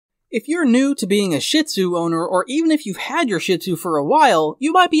If you're new to being a Shih Tzu owner, or even if you've had your Shih Tzu for a while,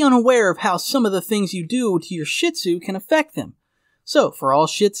 you might be unaware of how some of the things you do to your Shih Tzu can affect them. So, for all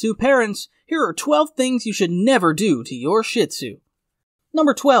Shih Tzu parents, here are 12 things you should never do to your Shih Tzu.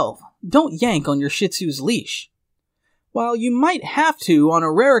 Number 12. Don't yank on your Shih Tzu's leash. While you might have to, on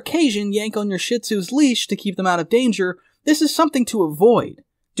a rare occasion, yank on your Shih Tzu's leash to keep them out of danger, this is something to avoid.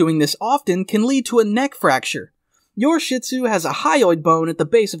 Doing this often can lead to a neck fracture. Your Shih Tzu has a hyoid bone at the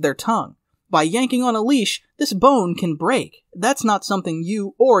base of their tongue. By yanking on a leash, this bone can break. That's not something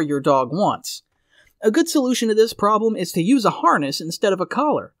you or your dog wants. A good solution to this problem is to use a harness instead of a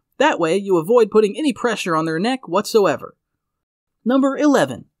collar. That way, you avoid putting any pressure on their neck whatsoever. Number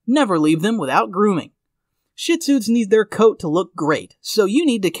 11. Never leave them without grooming. Shih Tzus need their coat to look great, so you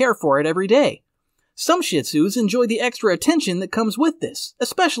need to care for it every day. Some Shih Tzus enjoy the extra attention that comes with this,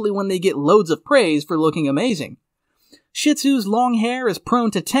 especially when they get loads of praise for looking amazing. Shih Tzu's long hair is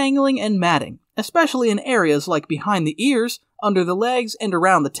prone to tangling and matting, especially in areas like behind the ears, under the legs, and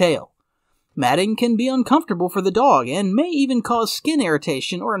around the tail. Matting can be uncomfortable for the dog and may even cause skin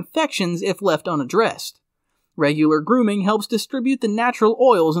irritation or infections if left unaddressed. Regular grooming helps distribute the natural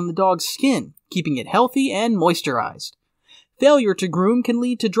oils in the dog's skin, keeping it healthy and moisturized. Failure to groom can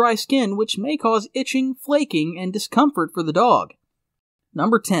lead to dry skin, which may cause itching, flaking, and discomfort for the dog.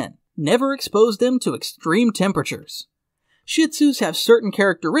 Number 10. Never expose them to extreme temperatures. Shih Tzus have certain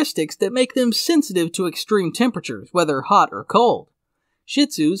characteristics that make them sensitive to extreme temperatures, whether hot or cold. Shih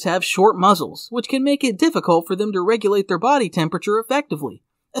Tzus have short muzzles, which can make it difficult for them to regulate their body temperature effectively,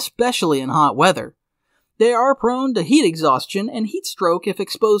 especially in hot weather. They are prone to heat exhaustion and heat stroke if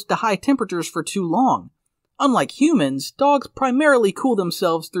exposed to high temperatures for too long. Unlike humans, dogs primarily cool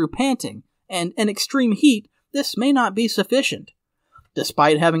themselves through panting, and in extreme heat, this may not be sufficient.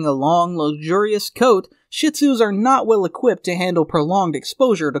 Despite having a long, luxurious coat, Shih Tzus are not well equipped to handle prolonged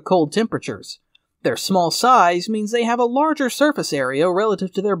exposure to cold temperatures. Their small size means they have a larger surface area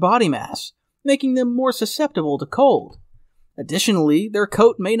relative to their body mass, making them more susceptible to cold. Additionally, their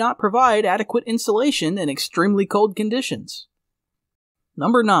coat may not provide adequate insulation in extremely cold conditions.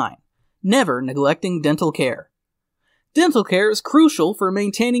 Number 9. Never neglecting dental care. Dental care is crucial for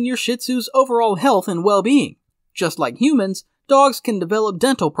maintaining your Shih Tzu's overall health and well-being. Just like humans, dogs can develop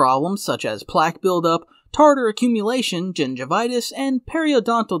dental problems such as plaque buildup, tartar accumulation, gingivitis, and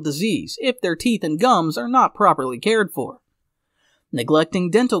periodontal disease if their teeth and gums are not properly cared for. Neglecting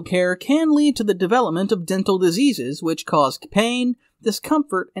dental care can lead to the development of dental diseases which cause pain,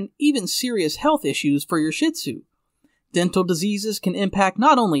 discomfort, and even serious health issues for your Shih Tzu. Dental diseases can impact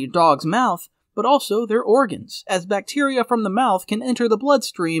not only your dog's mouth, but also their organs, as bacteria from the mouth can enter the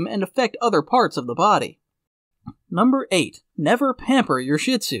bloodstream and affect other parts of the body. Number 8. Never pamper your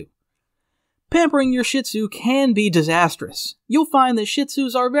Shih Tzu. Pampering your Shih Tzu can be disastrous. You'll find that Shih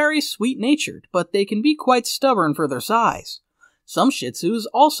Tzus are very sweet-natured, but they can be quite stubborn for their size. Some Shih Tzus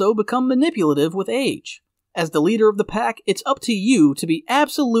also become manipulative with age. As the leader of the pack, it's up to you to be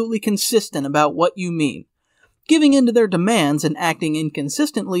absolutely consistent about what you mean. Giving in to their demands and acting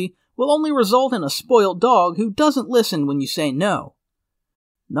inconsistently will only result in a spoiled dog who doesn't listen when you say no.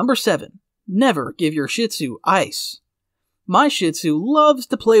 Number 7. Never give your Shih Tzu ice. My Shih Tzu loves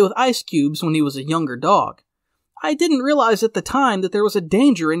to play with ice cubes when he was a younger dog. I didn't realize at the time that there was a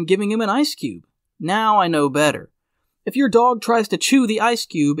danger in giving him an ice cube. Now I know better. If your dog tries to chew the ice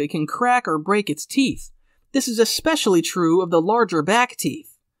cube, it can crack or break its teeth. This is especially true of the larger back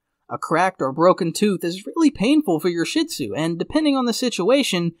teeth. A cracked or broken tooth is really painful for your Shih Tzu, and depending on the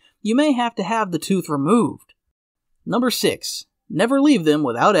situation, you may have to have the tooth removed. Number 6. Never leave them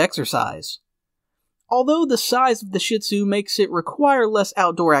without exercise. Although the size of the Shih Tzu makes it require less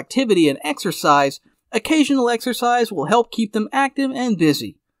outdoor activity and exercise, occasional exercise will help keep them active and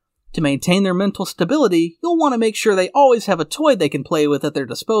busy. To maintain their mental stability, you'll want to make sure they always have a toy they can play with at their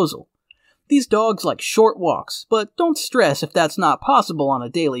disposal. These dogs like short walks, but don't stress if that's not possible on a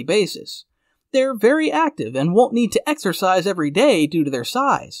daily basis. They're very active and won't need to exercise every day due to their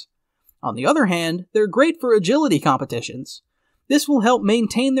size. On the other hand, they're great for agility competitions. This will help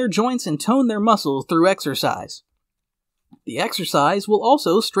maintain their joints and tone their muscles through exercise. The exercise will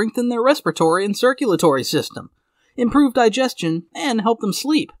also strengthen their respiratory and circulatory system, improve digestion, and help them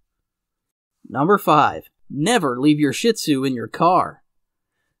sleep. Number 5. Never leave your Shih Tzu in your car.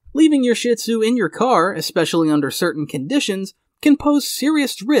 Leaving your Shih Tzu in your car, especially under certain conditions, can pose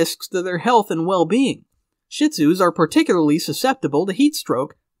serious risks to their health and well-being. Shih Tzus are particularly susceptible to heat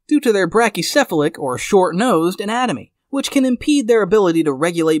stroke due to their brachycephalic or short-nosed anatomy, which can impede their ability to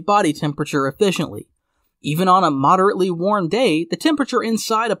regulate body temperature efficiently. Even on a moderately warm day, the temperature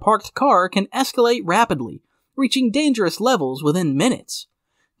inside a parked car can escalate rapidly, reaching dangerous levels within minutes.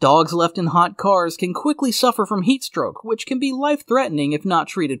 Dogs left in hot cars can quickly suffer from heat stroke, which can be life-threatening if not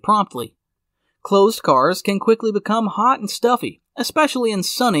treated promptly. Closed cars can quickly become hot and stuffy, especially in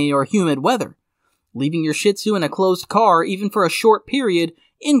sunny or humid weather. Leaving your Shih Tzu in a closed car, even for a short period,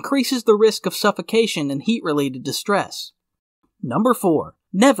 increases the risk of suffocation and heat-related distress. Number 4.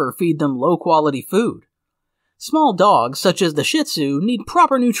 Never feed them low-quality food. Small dogs, such as the Shih Tzu, need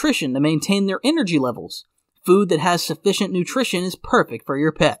proper nutrition to maintain their energy levels. Food that has sufficient nutrition is perfect for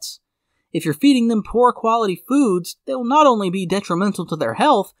your pets. If you're feeding them poor-quality foods, they will not only be detrimental to their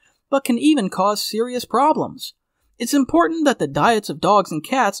health, but can even cause serious problems. It's important that the diets of dogs and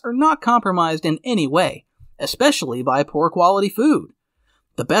cats are not compromised in any way, especially by poor-quality food.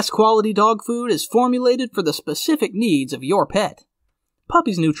 The best quality dog food is formulated for the specific needs of your pet.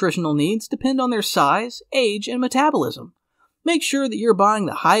 Puppies' nutritional needs depend on their size, age, and metabolism. Make sure that you're buying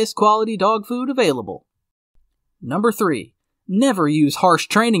the highest quality dog food available. Number 3. Never use harsh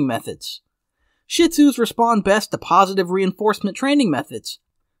training methods. Shih Tzus respond best to positive reinforcement training methods.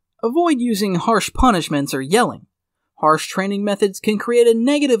 Avoid using harsh punishments or yelling. Harsh training methods can create a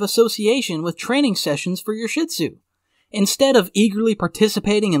negative association with training sessions for your Shih Tzu. Instead of eagerly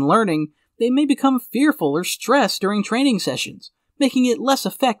participating and learning, they may become fearful or stressed during training sessions, making it less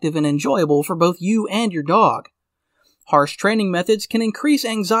effective and enjoyable for both you and your dog. Harsh training methods can increase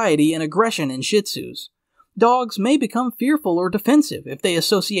anxiety and aggression in Shih Tzus. Dogs may become fearful or defensive if they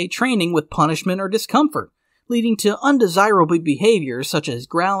associate training with punishment or discomfort, leading to undesirable behaviors such as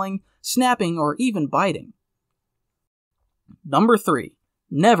growling, snapping, or even biting. Number 3.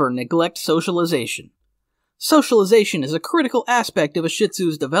 Never neglect socialization. Socialization is a critical aspect of a Shih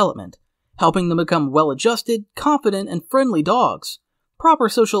Tzu's development, helping them become well-adjusted, confident, and friendly dogs. Proper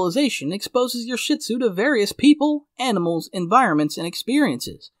socialization exposes your Shih Tzu to various people, animals, environments, and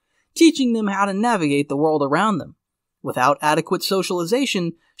experiences, teaching them how to navigate the world around them. Without adequate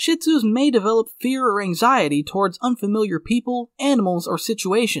socialization, Shih Tzus may develop fear or anxiety towards unfamiliar people, animals, or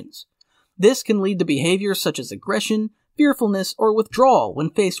situations. This can lead to behaviors such as aggression, fearfulness, or withdrawal when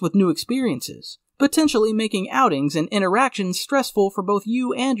faced with new experiences, potentially making outings and interactions stressful for both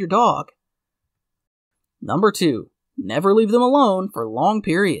you and your dog. Number 2. Never leave them alone for long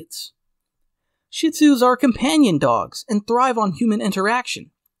periods. Shih Tzus are companion dogs and thrive on human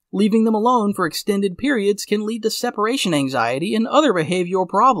interaction. Leaving them alone for extended periods can lead to separation anxiety and other behavioral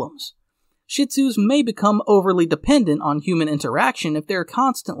problems. Shih Tzus may become overly dependent on human interaction if they are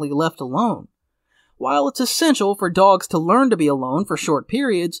constantly left alone. While it's essential for dogs to learn to be alone for short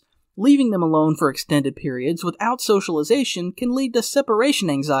periods, leaving them alone for extended periods without socialization can lead to separation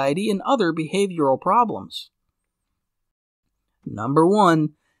anxiety and other behavioral problems. Number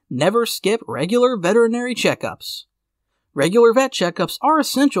 1. Never skip regular veterinary checkups. Regular vet checkups are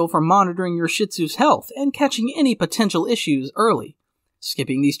essential for monitoring your Shih Tzu's health and catching any potential issues early.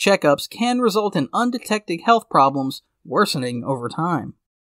 Skipping these checkups can result in undetected health problems worsening over time.